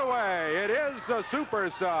 Across the way, it is the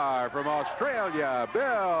superstar from Australia,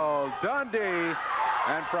 Bill Dundee.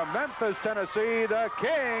 And from Memphis, Tennessee, the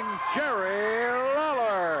King, Jerry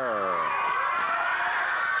Lawler.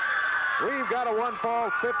 We've got a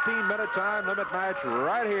one-fall, 15-minute time limit match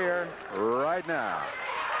right here, right now.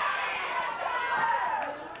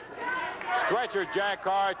 Stretcher Jack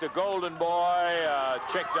Hart, the golden boy,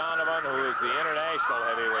 Chick Donovan, who is the international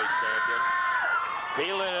heavyweight champion,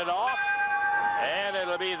 peeling it off, and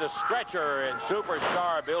it'll be the stretcher and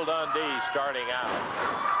superstar Bill Dundee starting out.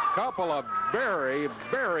 Couple of very,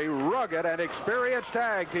 very rugged and experienced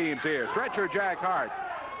tag teams here. Stretcher Jack Hart.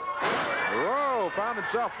 Whoa, found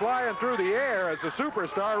himself flying through the air as the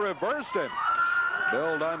superstar reversed him.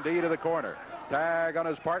 Bill Dundee to the corner. Tag on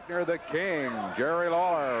his partner, the King, Jerry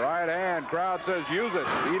Lawler. Right hand. Crowd says use it.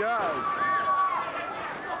 He does.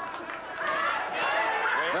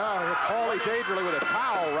 Now, Paulie Dangerly with a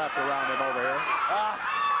towel wrapped around him over here.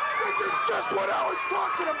 This is just what I was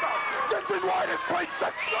talking about. This is why this place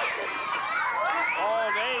is striking. Oh,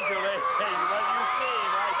 Dangerly. Hey, what you seen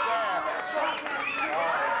right there.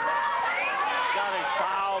 Got his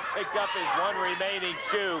foul, picked up his one remaining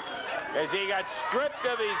shoe as he got stripped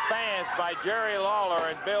of his pants by Jerry Lawler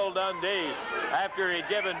and Bill Dundee after he'd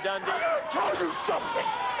given Dundee. I'm going to tell you something.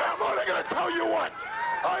 I'm only going to tell you once.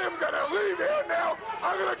 I am going to leave here now.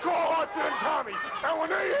 I'm going to call Austin and Tommy. And when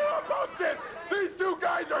they hear about this, these two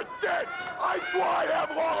guys are dead. I swore I'd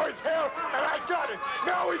have Lawler's hair, and I got it.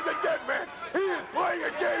 Now he's a dead man. He is playing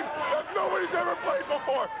a game that nobody's ever played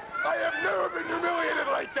before. I have never been humiliated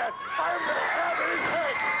like that. I am going to have it in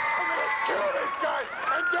head. I'm going to kill this guy.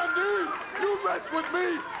 And Dundee, you mess with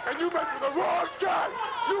me, and you mess with the wrong guy.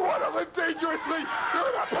 You want to live dangerously,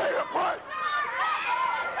 you're going to pay the price.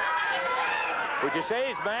 Would you say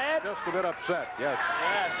he's mad? Just a bit upset, yes.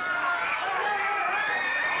 Yes.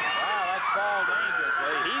 Wow, that's Paul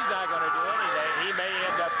Dangerously. He's not going to do anything. He may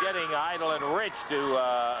end up getting Idle and Rich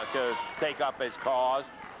to take up his cause,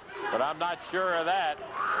 but I'm not sure of that.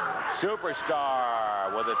 Superstar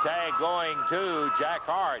with a tag going to Jack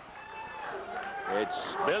Hart.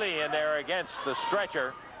 It's Billy in there against the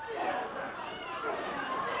stretcher.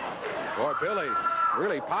 Boy, Billy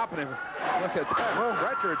really popping him. Look at that.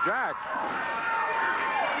 Stretcher Jack.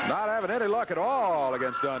 Not having any luck at all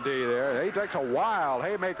against Dundee there. He takes a wild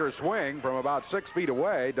haymaker swing from about 6 feet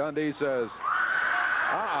away. Dundee says,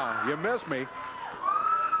 you missed me. Is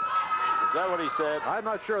that what he said? I'm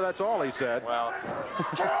not sure that's all he said. Well,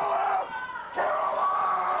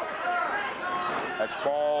 that's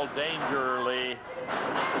Paul Dangerly,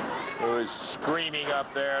 who is screaming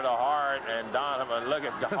up there to Hart and Donovan. Look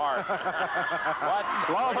at Hart. What?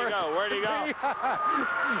 Where'd he go? Where'd he go?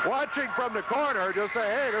 Watching from the corner, just say,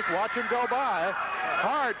 hey, just watch him go by.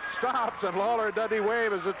 Hart stops, and Lawler and Dundee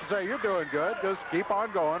wave as if to say, you're doing good. Just keep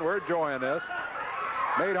on going. We're enjoying this.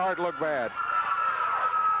 Made Hart look bad.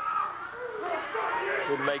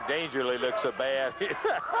 Didn't make Dangerly look so bad.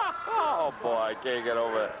 Oh, boy, I can't get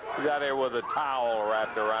over it. He's out there with a towel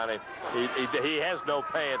wrapped around him. He has no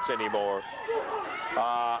pants anymore.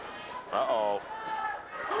 Uh-oh.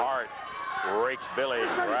 Hart rakes Billy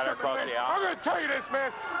right across the aisle. I'm going to tell you this,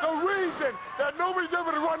 man. The reason that nobody's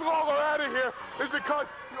ever to run Lawler out of here is because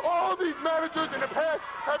all these managers in the past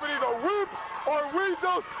have been either wimps or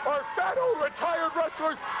weasels or fat old retired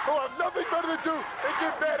wrestlers who have nothing better to do than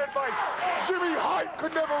give bad advice. Jimmy Hart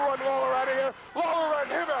could never run Lawler out of here. Lawler ran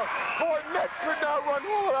him out. Cornette could not run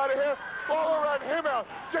Lawler out of here. there. Lawler ran him out.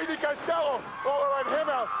 J.D. Costello, Lawler ran him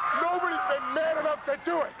out. Nobody's been man enough to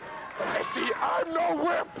do it. And see, I'm no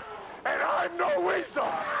wimp. And I'm no weasel.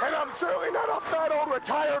 And I'm certainly not a fat old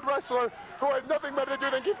retired wrestler who has nothing better to do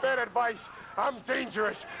than give bad advice. I'm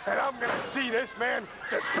dangerous, and I'm going to see this man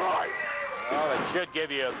destroyed. Well, it should give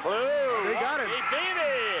you a clue. He got it. He beat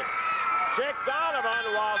him. Chick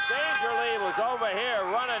Donovan, while Danger Lee was over here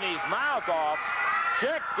running his mouth off,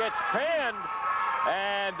 Chick gets pinned,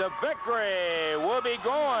 and the victory will be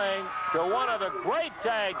going to one of the great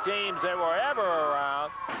tag teams that were ever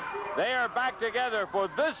around. They are back together for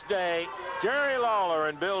this day, Jerry Lawler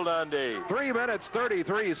and Bill Dundee. 3 minutes,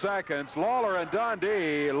 33 seconds. Lawler and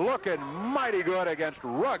Dundee looking mighty good against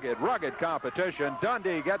rugged competition.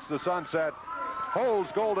 Dundee gets the sunset, holds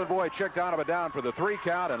Golden Boy Chick Donovan down for the 3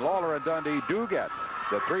 count, and Lawler and Dundee do get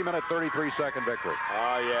the 3-minute, 33-second victory.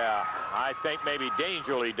 Oh, yeah. I think maybe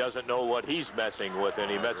Danger Lee doesn't know what he's messing with, and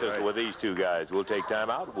he messes with these two guys. We'll take time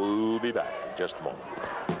out. We'll be back in just a moment.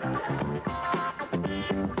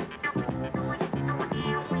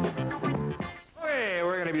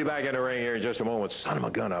 Be back in the ring here in just a moment. Son of a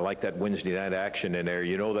gun, I like that Wednesday night action in there.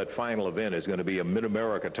 You know that final event is going to be a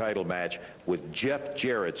Mid-America title match with Jeff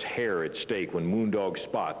Jarrett's hair at stake when Moondog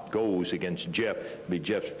Spot goes against Jeff. It'll be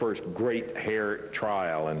Jeff's first great hair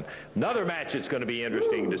trial. And another match that's going to be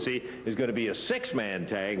interesting to see is going to be a 6-man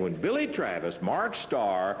tag when Billy Travis, Mark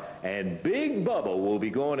Starr, and Big Bubba will be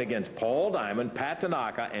going against Paul Diamond, Pat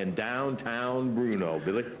Tanaka, and Downtown Bruno.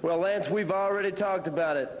 Billy? Well, Lance, we've already talked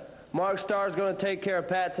about it. Mark Starr's going to take care of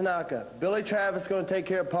Pat Tanaka. Billy Travis is going to take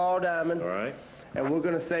care of Paul Diamond. All right. And we're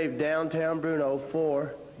going to save Downtown Bruno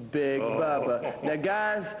for Big Bubba. Now,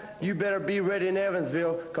 guys, you better be ready in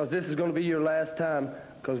Evansville, because this is going to be your last time,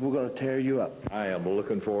 because we're going to tear you up. I am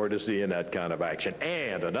looking forward to seeing that kind of action.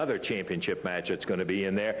 And another championship match that's going to be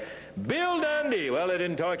in there. Bill Dundee. Well, it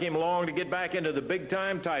didn't take him long to get back into the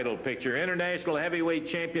big-time title picture. International heavyweight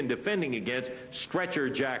champion defending against Stretcher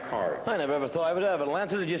Jack Hart. I never ever thought I would have it.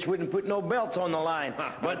 Lance just wouldn't put no belts on the line.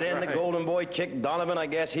 But then the Golden Boy Chick Donovan, I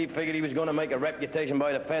guess he figured he was going to make a reputation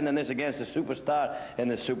by defending this against the superstar in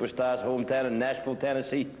the superstar's hometown in Nashville,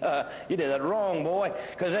 Tennessee. You did that wrong, boy,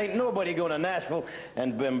 because ain't nobody going to Nashville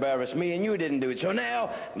and embarrass me, and you didn't do it. So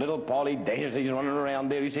now, little Paulie Dangerously's running around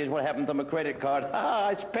there. He says, what happened to my credit card?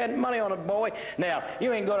 I spent money on it, boy. Now,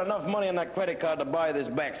 you ain't got enough money on that credit card to buy this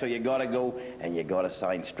back, so you got to go and you got to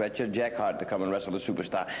sign Stretcher Jack Hart to come and wrestle the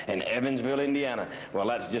superstar in Evansville, Indiana. Well,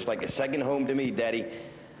 that's just like a second home to me, Daddy.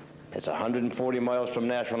 It's 140 miles from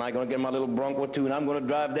Nashville, and I'm going to get my little Bronco, too, and I'm going to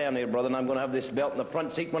drive down there, brother, and I'm going to have this belt in the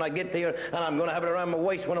front seat when I get there, and I'm going to have it around my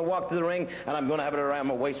waist when I walk to the ring, and I'm going to have it around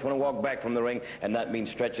my waist when I walk back from the ring, and that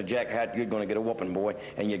means Stretcher Jack Hart, you're going to get a whooping, boy,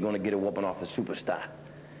 and you're going to get a whooping off the superstar.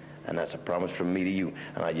 And that's a promise from me to you.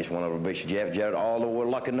 And I just want to wish Jeff Jarrett all the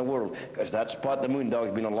luck in the world, because that spot the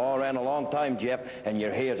Moondog's been around a long time, Jeff, and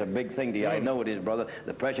your hair's a big thing to you. I know it is, brother.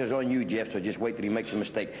 The pressure's on you, Jeff, so just wait till he makes a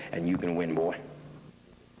mistake, and you can win, boy.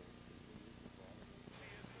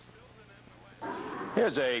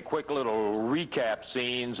 Here's a quick little recap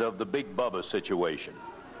scenes of the Big Bubba situation.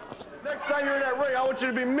 Next time you're in that ring, I want you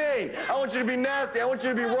to be mean. I want you to be nasty. I want you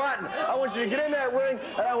to be rotten. I want you to get in that ring,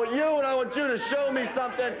 and I want you to show me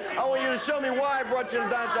something. I want you to show me why I brought you to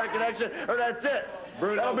Downtown Connection, or that's it.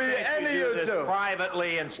 Bruno, that'll be the end of you two.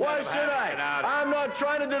 Privately instead Why of should I? I'm not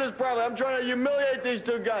trying to do this privately. I'm trying to humiliate these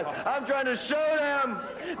two guys. I'm trying to show them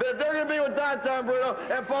that they're going to be with Downtown Bruno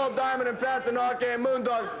and Paul Diamond and Pat Tanaka and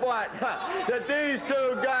Moondog Spot. That these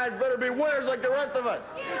two guys better be winners like the rest of us.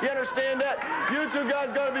 You understand that? You two guys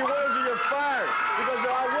got to be winners or you're fired. Because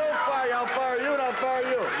I will fire you. I'll fire you and I'll fire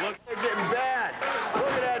you. Look, they're getting bad.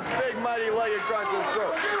 Look at that big, mighty leg across his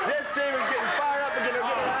throat. This team is getting fired up again. They're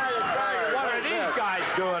getting higher and higher. What are these guys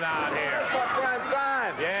doing out here? That's my prime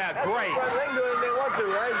time. Yeah, That's great. They can do anything they want to,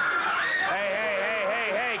 right?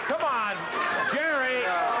 Hey, come on, Jerry.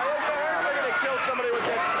 They're going to kill somebody with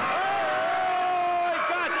this. Oh, he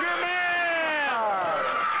got your man.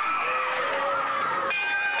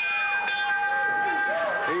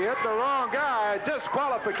 He hit the wrong guy.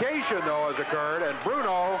 Disqualification, though, has occurred, and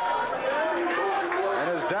Bruno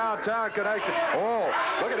and his Downtown Connection. Oh,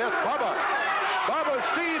 look at this, Bubba. Bubba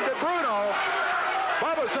steamed at Bruno.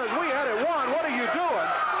 Bubba says, we had it won. What are you doing?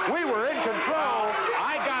 We were in control.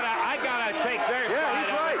 I gotta take their side he's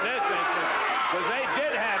right. in this instance, because they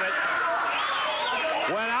did have it.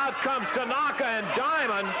 When out comes Tanaka and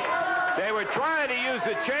Diamond, they were trying to use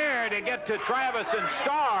the chair to get to Travis and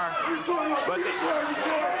Starr, but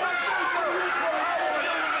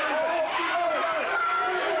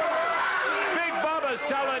Big Bubba fellas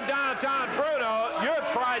telling downtown Bruno, your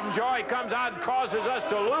pride and joy comes out and causes us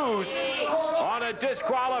to lose on a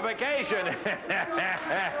disqualification.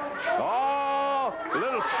 Oh,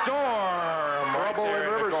 little storm. Trouble in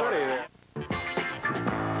River City there.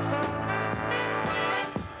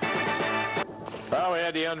 Well, we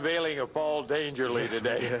had the unveiling of Paul Dangerly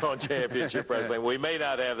today on Championship Wrestling. We may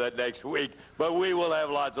not have that next week, but we will have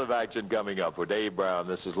lots of action coming up. For Dave Brown,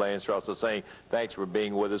 this is Lance Russell saying thanks for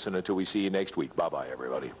being with us, and until we see you next week, bye-bye,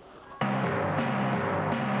 everybody.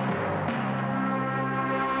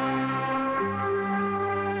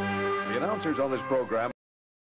 The announcers on this program